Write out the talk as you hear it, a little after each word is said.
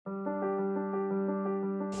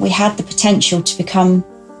We had the potential to become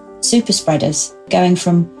super spreaders, going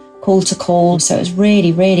from call to call. So it was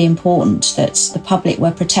really, really important that the public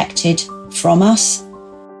were protected from us.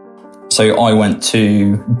 So I went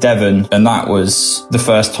to Devon, and that was the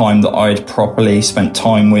first time that I'd properly spent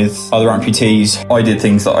time with other amputees. I did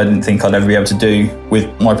things that I didn't think I'd ever be able to do with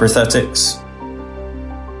my prosthetics.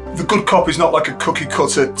 The good cop is not like a cookie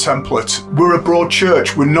cutter template. We're a broad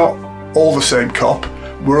church. We're not all the same cop.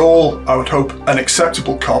 We're all, I would hope, an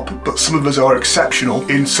acceptable cop, but some of us are exceptional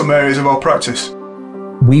in some areas of our practice.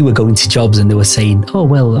 We were going to jobs and they were saying, oh,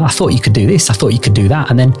 well, I thought you could do this, I thought you could do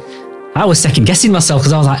that. And then I was second guessing myself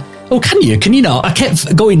because I was like, oh, can you not? I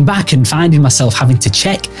kept going back and finding myself having to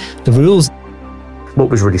check the rules. What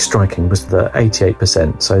was really striking was that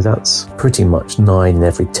 88%, so that's pretty much 9 in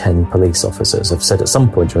every 10 police officers have said at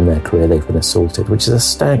some point during their career they've been assaulted, which is a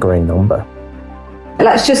staggering number.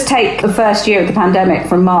 Let's just take the first year of the pandemic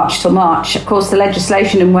from March till March. Of course, the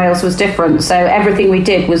legislation in Wales was different, so everything we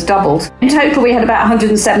did was doubled. In total, we had about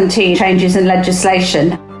 117 changes in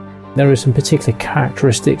legislation. There are some particular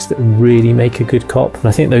characteristics that really make a good cop, and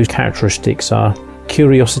I think those characteristics are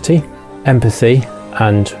curiosity, empathy,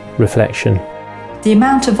 and reflection. The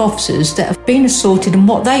amount of officers that have been assaulted and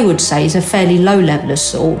what they would say is a fairly low-level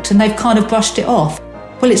assault, and they've kind of brushed it off.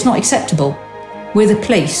 Well, it's not acceptable. We're the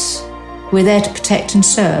police. We're there to protect and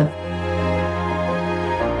serve.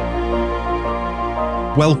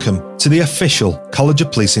 Welcome to the official College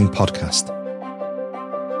of Policing podcast.